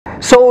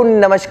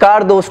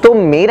नमस्कार दोस्तों,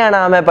 मेरा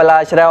नाम है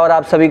पलाश राय और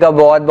आप सभी का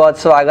बहुत बहुत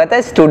स्वागत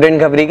है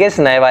स्टूडेंट खबरी के इस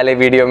नए वाले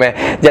वीडियो में।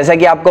 जैसा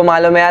कि आपको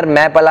मालूम है यार,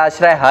 मैं पलाश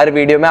राय हर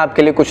वीडियो में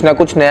आपके लिए कुछ ना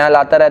कुछ नया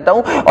लाता रहता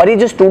हूं। और ये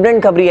जो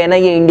स्टूडेंट खबरी है ना,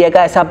 ये इंडिया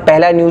का ऐसा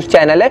पहला न्यूज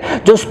चैनल है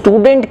जो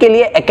स्टूडेंट के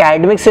लिए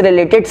एकेडमिक से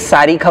रिलेटेड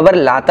सारी खबर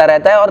लाता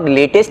रहता है और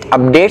लेटेस्ट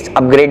अपडेट्स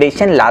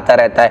अपग्रेडेशन लाता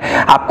रहता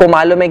है। आपको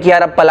मालूम है कि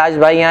यार अब पलाश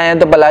भाई आए हैं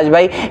तो पलाश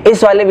भाई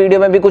इस वाले वीडियो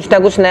में भी कुछ ना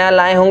कुछ नया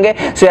लाए होंगे।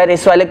 सो यार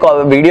इस वाले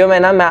वीडियो में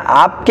ना मैं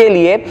आपके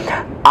लिए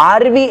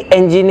आरवी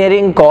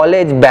इंजीनियरिंग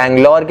कॉलेज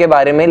बैंगलोर के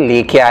बारे में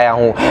लेके आया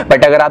हूं।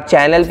 बट अगर आप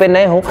चैनल पे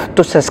नए हो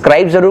तो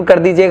सब्सक्राइब जरूर कर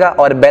दीजिएगा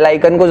और बेल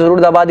आइकन को जरूर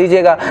दबा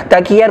दीजिएगा,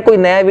 ताकि यार कोई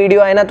नया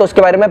वीडियो आए ना तो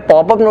उसके बारे में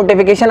पॉपअप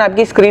नोटिफिकेशन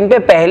आपकी स्क्रीन पे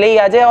पहले ही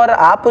आ जाए और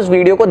आप उस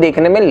वीडियो को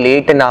देखने में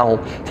लेट ना हो।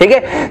 ठीक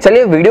है,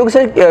 चलिए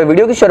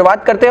वीडियो की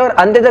शुरुआत करते हैं और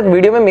अंत तक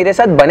वीडियो में मेरे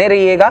साथ बने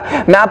रहिएगा।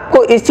 मैं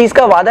आपको इस चीज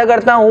का वादा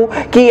करता हूं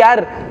कि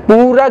यार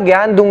पूरा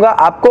ज्ञान दूंगा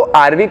आपको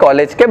आरवी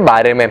कॉलेज के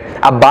बारे में।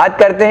 अब बात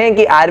करते हैं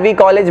कि आरवी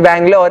कॉलेज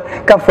बैंगलोर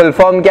का फुल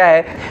फॉर्म क्या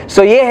है।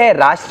 सो ये है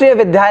राष्ट्रीय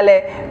विद्यालय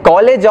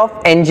कॉलेज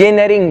ऑफ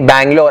इंजीनियरिंग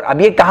बैंगलोर।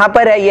 अब ये कहां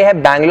पर है? ये है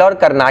बैंगलोर,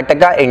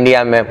 कर्नाटका,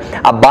 इंडिया में।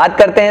 अब बात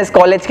करते हैं इस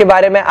कॉलेज के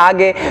बारे में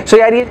आगे। सो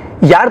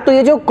यार तो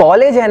ये जो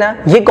कॉलेज है ना,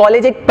 ये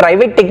कॉलेज एक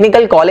प्राइवेट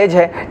टेक्निकल कॉलेज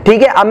है।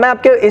 ठीक है, अब मैं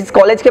आपके इस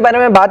कॉलेज के बारे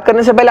में बात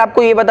करने से पहले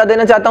आपको ये बता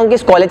देना चाहता हूं कि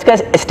इस कॉलेज का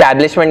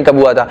एस्टैब्लिशमेंट कब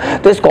हुआ था।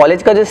 तो इस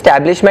कॉलेज का जो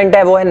एस्टैब्लिशमेंट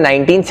है वो है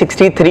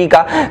 1963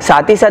 का।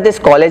 साथ ही साथ इस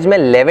कॉलेज में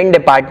 11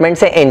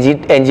 डिपार्टमेंट्स है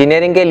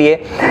इंजीनियरिंग के लिए,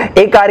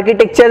 एक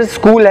आर्किटेक्चर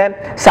स्कूल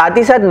है, साथ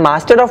ही साथ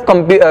मास्टर ऑफ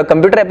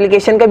कंप्यूटर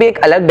एप्लीकेशन का भी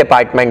एक अलग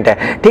डिपार्टमेंट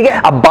है। ठीक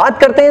है, अब बात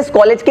करते हैं इस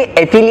कॉलेज के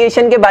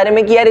एफिलिएशन के बारे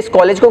में कि यार इस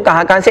कॉलेज को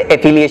कहां-कहां से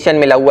एफिलिएशन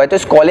मिला हुआ है। तो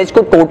इस कॉलेज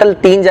को टोटल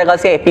 3 जगह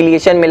से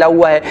एफिलिएशन मिला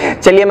हुआ है।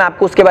 चलिए मैं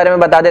आपको उसके बारे में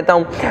बता देता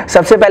हूं।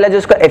 सबसे पहला जो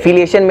इसका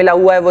एफिलिएशन मिला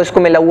हुआ है वो इसको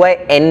मिला हुआ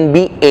है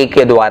एनबीए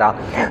के द्वारा।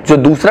 जो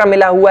दूसरा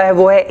मिला हुआ है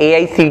वो है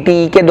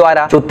एआईसीटीई के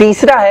द्वारा। जो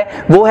तीसरा है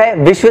वो है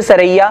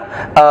विश्वेश्वरैया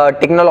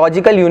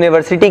टेक्नोलॉजिकल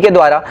यूनिवर्सिटी के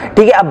द्वारा।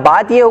 ठीक है, अब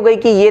बात ये हो गई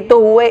कि ये तो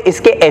हुए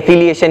इसके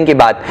एफिलिएशन की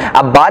बात।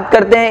 अब बात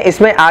करते हैं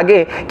इसमें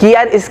आगे कि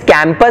यार इस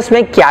कैंपस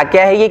में क्या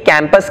क्या है, ये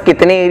कैंपस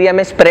कितने एरिया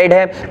में स्प्रेड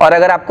है और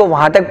अगर आपको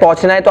वहां तक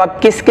पहुंचना है तो आप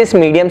किस किस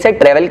मीडियम से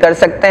ट्रेवल कर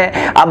सकते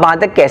हैं, आप वहां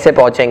तक कैसे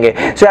पहुंचेंगे।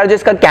 सो यार जो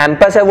इसका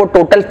कैंपस है वो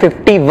टोटल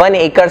 51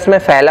 एकर्स में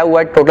फैला हुआ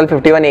है, टोटल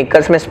 51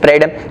 एकर्स में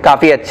स्प्रेड है,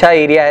 काफी अच्छा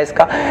एरिया है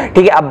इसका।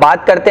 ठीक है, अब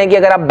बात करते हैं कि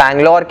अगर आप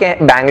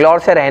बैंगलोर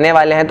से रहने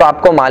वाले हैं तो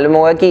आपको मालूम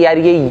होगा कि यार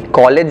ये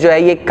कॉलेज जो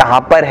है ये कहां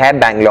पर है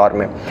बैंगलोर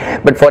में।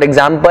 बट फॉर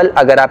एग्जांपल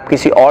अगर आप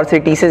किसी और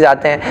सिटी से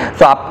जाते हैं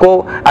तो आपको,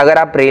 अगर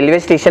आप रेलवे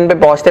स्टेशन पे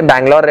पहुंचते हैं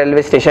बैंगलोर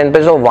रेलवे स्टेशन पे,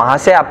 तो वहां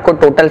से आपको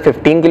टोटल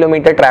 15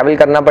 किलोमीटर ट्रैवल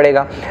करना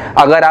पड़ेगा।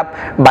 अगर आप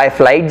बाय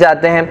फ्लाइट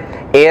जाते हैं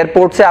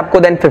एयरपोर्ट से, आपको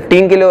देन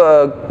 15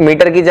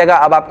 किलोमीटर की जगह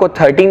अब आपको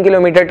 13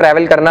 किलोमीटर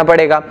ट्रैवल करना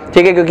पड़ेगा।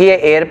 ठीक है, क्योंकि ये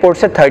एयरपोर्ट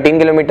से 13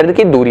 किलोमीटर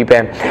की दूरी पे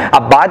है।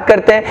 अब बात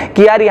करते हैं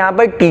कि यार यहाँ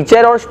पर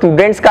टीचर और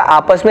स्टूडेंट्स का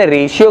आपस में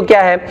रेशियो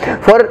क्या है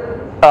फॉर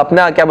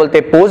अपना क्या बोलते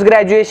हैं पोस्ट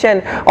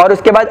ग्रेजुएशन और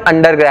उसके बाद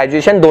अंडर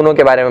ग्रेजुएशन, दोनों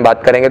के बारे में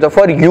बात करेंगे। तो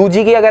फॉर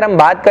यूजी की अगर हम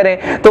बात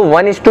करें तो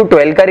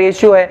 1:12 का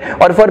रेशियो है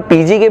और फॉर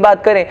पीजी की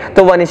बात करें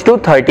तो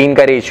 1:13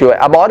 का रेशियो है।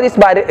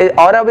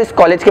 अब इस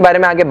कॉलेज के बारे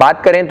में आगे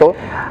बात करें तो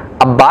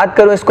अब बात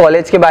करूं इस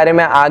कॉलेज के बारे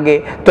में आगे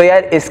तो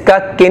यार इसका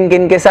किन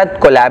किन के साथ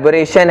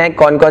कोलैबोरेशन है,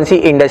 कौन कौन सी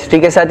इंडस्ट्री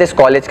के साथ इस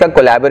कॉलेज का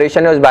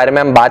कोलैबोरेशन है, उस बारे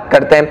में हम बात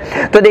करते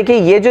हैं। तो देखिए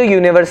ये जो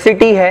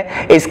यूनिवर्सिटी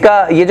है,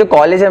 इसका ये जो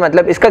कॉलेज है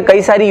मतलब इसका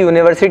कई सारी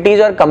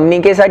यूनिवर्सिटीज और कंपनी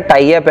के साथ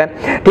टाई अप है।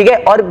 ठीक है,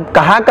 और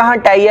कहां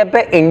टाई अप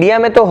है? इंडिया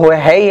में तो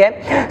है ही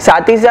है,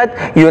 साथ ही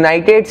साथ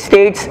United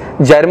states,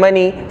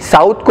 Germany,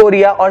 south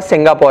Korea और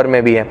सिंगापुर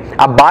में भी है।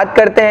 अब बात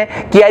करते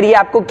हैं कि यार ये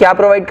आपको क्या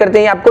प्रोवाइड करते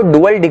हैं। ये आपको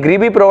डुअल डिग्री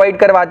भी प्रोवाइड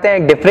करवाते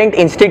हैं। डिफरेंट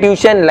इंस्टीट्यूशन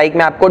लाइक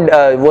मैं आपको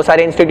वो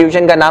सारे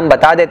इंस्टीट्यूशन का नाम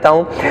बता देता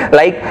हूं,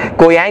 लाइक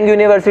कोयांग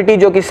यूनिवर्सिटी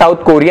जो कि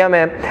साउथ कोरिया में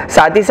है,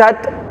 साथ ही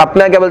साथ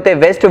अपना क्या बोलते हैं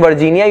वेस्ट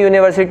वर्जीनिया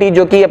यूनिवर्सिटी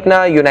जो कि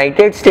अपना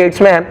यूनाइटेड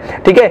स्टेट्स में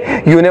है। ठीक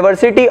है,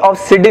 यूनिवर्सिटी ऑफ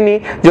सिडनी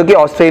जो कि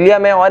ऑस्ट्रेलिया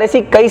में, और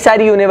ऐसी कई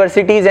सारी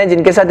यूनिवर्सिटीज हैं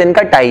जिनके साथ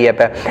इनका टाई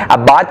अप है। अब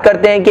बात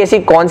करते हैं कि ऐसी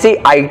कौन सी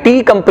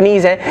आईटी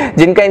कंपनीज हैं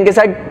जिनका इनके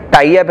साथ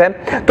टाई अप है।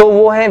 तो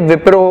वो है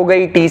विप्रो हो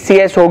गई,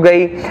 टीसीएस हो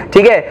गई,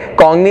 ठीक है,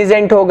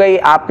 कॉग्निजेंट हो गई।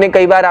 आपने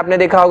कई बार आपने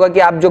देखा होगा कि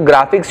आप जो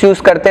ग्राफिक्स यूज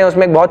करते हैं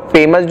उसमें बहुत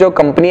फेमस जो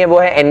कंपनी है वो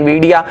है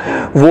एनवीडिया,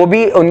 वो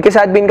भी उनके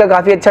साथ भी इनका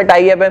काफी अच्छा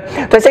टाई अप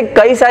है। तो ऐसे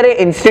कई सारे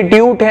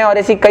इंस्टीट्यूट हैं और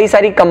ऐसी कई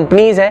सारी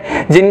कंपनीज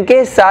हैं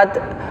जिनके साथ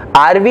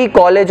आरवी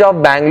कॉलेज ऑफ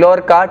बैंगलोर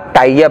का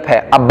टाई अप है।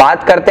 अब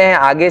बात करते हैं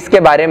आगे इसके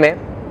बारे में।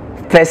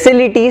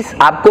 फैसिलिटीज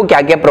आपको क्या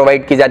क्या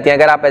प्रोवाइड की जाती हैं।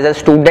 अगर आप एज ए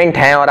स्टूडेंट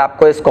हैं और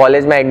आपको इस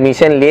कॉलेज में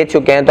एडमिशन ले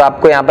चुके हैं तो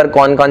आपको यहाँ पर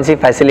कौन कौन सी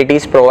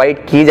फैसिलिटीज प्रोवाइड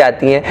की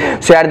जाती हैं।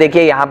 सो यार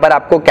देखिए यहाँ पर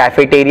आपको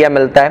कैफेटेरिया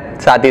मिलता है,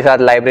 साथ ही साथ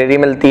लाइब्रेरी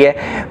मिलती है,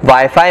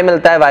 वाईफाई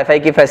मिलता है, वाईफाई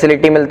की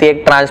फैसिलिटी मिलती है,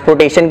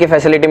 ट्रांसपोर्टेशन की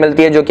फैसिलिटी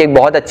मिलती है जो कि एक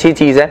बहुत अच्छी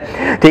चीज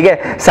है। ठीक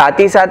है, साथ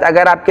ही साथ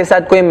अगर आपके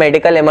साथ कोई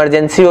मेडिकल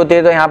इमरजेंसी होती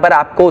है तो यहाँ पर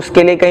आपको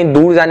उसके लिए कहीं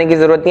दूर जाने की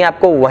जरूरत नहीं है,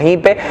 आपको वहीं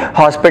पे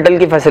हॉस्पिटल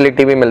की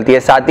फैसिलिटी भी मिलती है।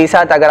 साथ ही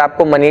साथ अगर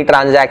आपको मनी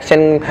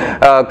ट्रांजैक्शन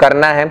करना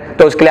करना है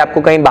तो उसके लिए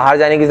आपको कहीं बाहर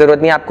जाने की जरूरत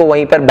नहीं है, आपको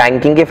वहीं पर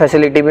बैंकिंग की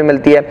फैसिलिटी भी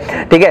मिलती है,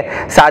 ठीक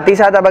है। साथ ही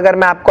साथ अब अगर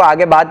मैं आपको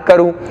आगे बात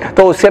करूं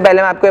तो उससे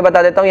पहले मैं आपको ये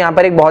बता देता हूं, यहाँ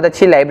पर एक बहुत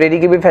अच्छी लाइब्रेरी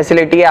की भी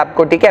फैसिलिटी है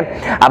आपको, ठीक है।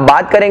 अब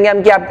बात करेंगे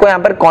हम कि आपको यहाँ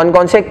पर कौन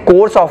कौन से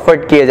कोर्स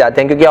ऑफर्ड किए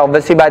जाते हैं, क्योंकि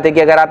ऑब्वियस सी बात है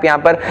कि अगर आप यहाँ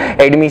पर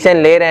एडमिशन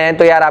ले रहे हैं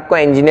तो यार आपको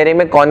इंजीनियरिंग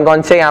में कौन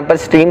कौन से यहाँ पर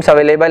स्ट्रीम्स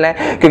अवेलेबल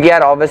हैं, क्योंकि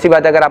यार ऑब्वियस सी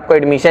बात है अगर आपको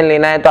एडमिशन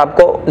लेना है तो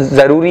आपको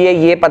जरूरी है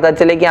ये पता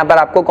चले कि यहाँ पर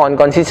आपको कौन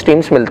कौन सी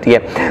स्ट्रीम्स मिलती है।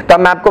 तो अब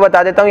मैं आपको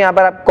बता देता हूँ यहाँ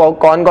पर आपको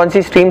कौन कौन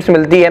सी स्ट्रीम्स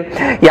मिलती है।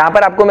 यहाँ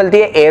पर आपको मिलती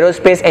है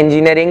aerospace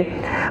engineering,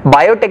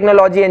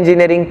 biotechnology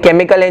engineering,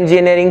 chemical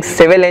engineering,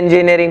 civil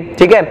engineering,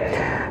 ठीक है,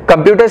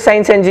 computer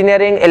science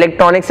engineering,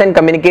 electronics and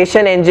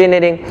communication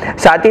engineering.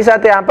 साथ ही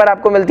साथ यहाँ पर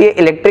आपको मिलती है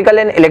इलेक्ट्रिकल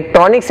एंड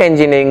इलेक्ट्रॉनिक्स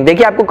इंजीनियरिंग।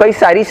 देखिए आपको कई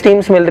सारी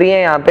स्ट्रीम्स मिल रही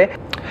हैं यहाँ पे।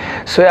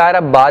 सो यार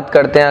अब बात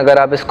करते हैं, अगर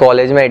आप इस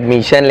कॉलेज में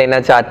एडमिशन लेना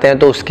चाहते हैं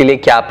तो उसके लिए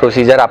क्या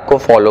प्रोसीजर आपको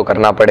फॉलो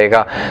करना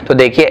पड़ेगा। तो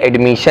देखिए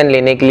एडमिशन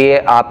लेने के लिए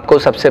आपको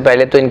सबसे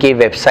पहले तो इनकी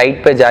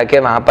वेबसाइट पर जाके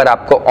वहाँ पर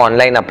आपको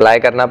ऑनलाइन अप्लाई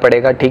करना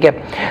पड़ेगा, ठीक है।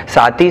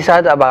 साथ ही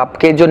साथ अब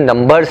आपके जो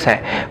नंबर्स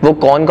हैं वो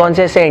कौन कौन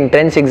से ऐसे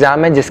एंट्रेंस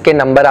एग्जाम हैं जिसके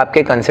नंबर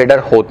आपके कंसिडर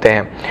होते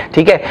हैं,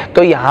 ठीक है।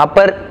 तो यहाँ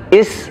पर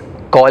इस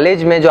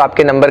कॉलेज में जो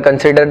आपके नंबर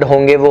कंसिडर्ड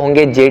होंगे वो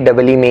होंगे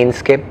JEE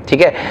मेंस के,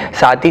 ठीक है,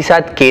 साथ ही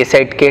साथ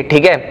KSET के,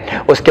 ठीक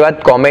है, उसके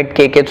बाद कॉमेट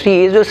के। तो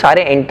ये जो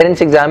सारे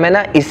एंट्रेंस एग्जाम है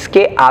ना,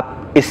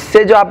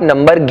 इससे जो आप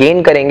नंबर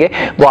गेन करेंगे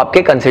वो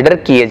आपके कंसिडर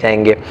किए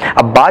जाएंगे।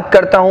 अब बात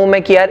करता हूं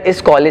मैं कि यार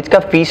इस कॉलेज का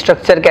फीस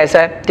स्ट्रक्चर कैसा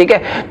है, ठीक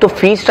है। तो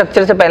फीस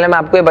स्ट्रक्चर से पहले मैं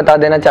आपको ये बता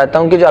देना चाहता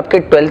हूं कि जो आपके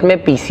 12th में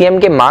PCM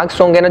के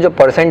मार्क्स होंगे ना, जो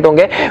परसेंट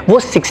होंगे वो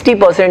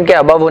 60% के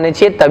अबव होने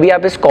चाहिए, तभी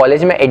आप इस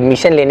कॉलेज में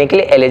एडमिशन लेने के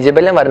लिए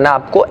एलिजिबल हैं, वरना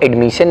आपको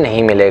एडमिशन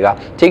नहीं मिलेगा,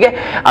 ठीक है।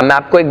 अब मैं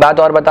आपको एक बात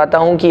और बताता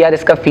हूं कि यार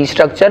इसका फीस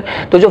स्ट्रक्चर,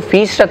 तो जो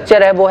फीस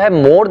स्ट्रक्चर है वो है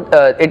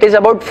it is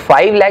about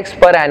 5 lakhs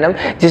per annum,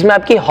 जिसमें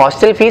आपकी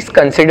हॉस्टल फीस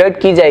कंसिडर्ड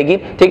की जाएगी,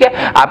 ठीक है।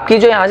 आपकी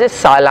जो यहाँ से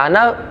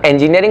सालाना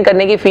इंजीनियरिंग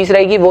करने की फीस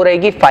रहेगी वो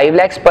रहेगी 5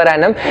 lakhs पर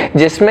एनम,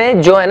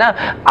 जिसमें जो है ना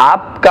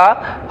आपका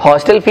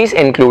हॉस्टल फीस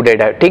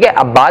इंक्लूडेड है, ठीक है।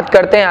 अब बात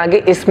करते हैं आगे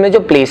इसमें जो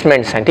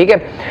प्लेसमेंट्स हैं, ठीक है।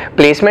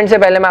 प्लेसमेंट से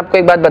पहले मैं आपको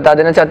एक बात बता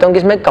देना चाहता हूँ कि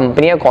इसमें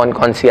कंपनियां कौन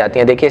कौन सी आती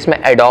हैं। देखिए इसमें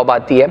एडोब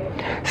आती है,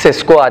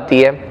 सिस्को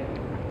आती है,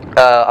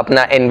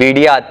 अपना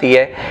एनवीडिया आती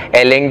है,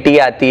 L&T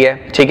आती है,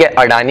 ठीक है,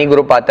 अडानी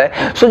ग्रुप आता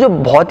है। सो जो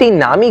बहुत ही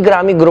नामी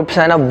ग्रामी ग्रुप्स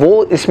हैं ना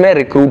वो इसमें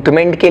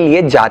रिक्रूटमेंट के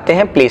लिए जाते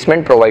हैं,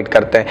 प्लेसमेंट प्रोवाइड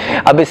करते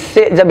हैं। अब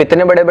इससे जब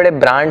इतने बड़े बड़े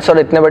ब्रांड्स और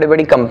इतने बड़ी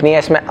बड़ी कंपनियां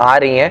इसमें आ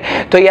रही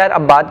हैं तो यार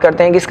अब बात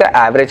करते हैं कि इसका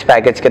एवरेज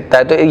पैकेज कितना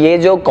है। तो ये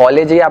जो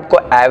कॉलेज है आपको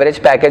एवरेज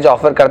पैकेज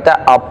ऑफर करता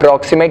है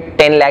अप्रोक्सीमेट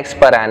 10 lakhs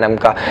पर एनम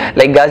का।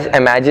 लाइक गाइस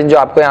इमेजिन जो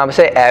आपको यहाँ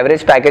से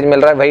एवरेज पैकेज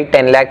मिल रहा है वही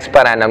 10 lakhs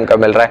पर एनम का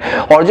मिल रहा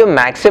है, और जो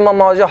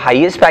मैक्सिमम और जो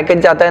हाईएस्ट पैकेज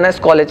जाता है ना इस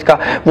कॉलेज का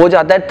वो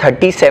जाता है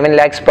 37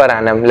 lakhs per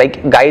annum. Like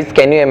guys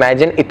can you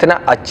imagine, इतना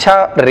अच्छा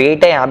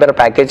रेट है यहाँ पर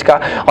पैकेज का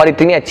और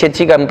इतनी अच्छी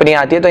अच्छी कंपनी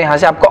आती है, तो यहाँ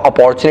से आपको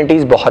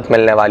अपॉर्चुनिटीज बहुत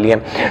मिलने वाली है।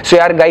 सो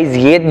यार गाइस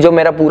ये जो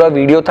मेरा पूरा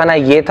वीडियो था ना,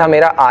 ये था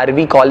मेरा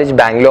RV कॉलेज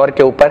बैंगलोर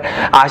के ऊपर।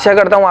 आशा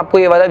करता हूँ आपको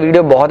ये वाला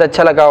वीडियो बहुत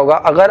अच्छा लगा होगा।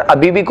 अगर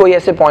अभी भी कोई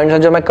ऐसे पॉइंट्स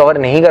हैं जो मैं कवर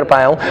नहीं कर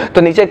पाया हूँ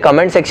तो नीचे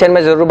कमेंट सेक्शन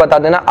में जरूर बता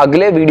देना,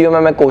 अगले वीडियो में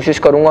मैं कोशिश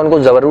करूंगा उनको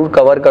जरूर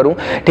कवर करूं,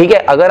 ठीक है।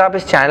 अगर आप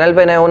इस चैनल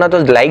पे नए हो ना तो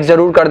लाइक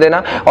जरूर कर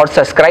देना और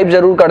सब्सक्राइब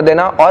जरूर कर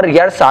देना, और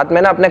यार साथ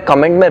में ना अपने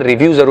कमेंट में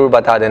रिव्यू जरूर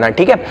बता देना,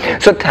 ठीक है।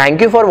 So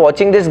thank you for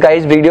watching this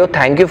guys video,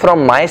 thank you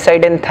from my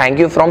side and thank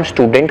you from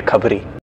student खबरी।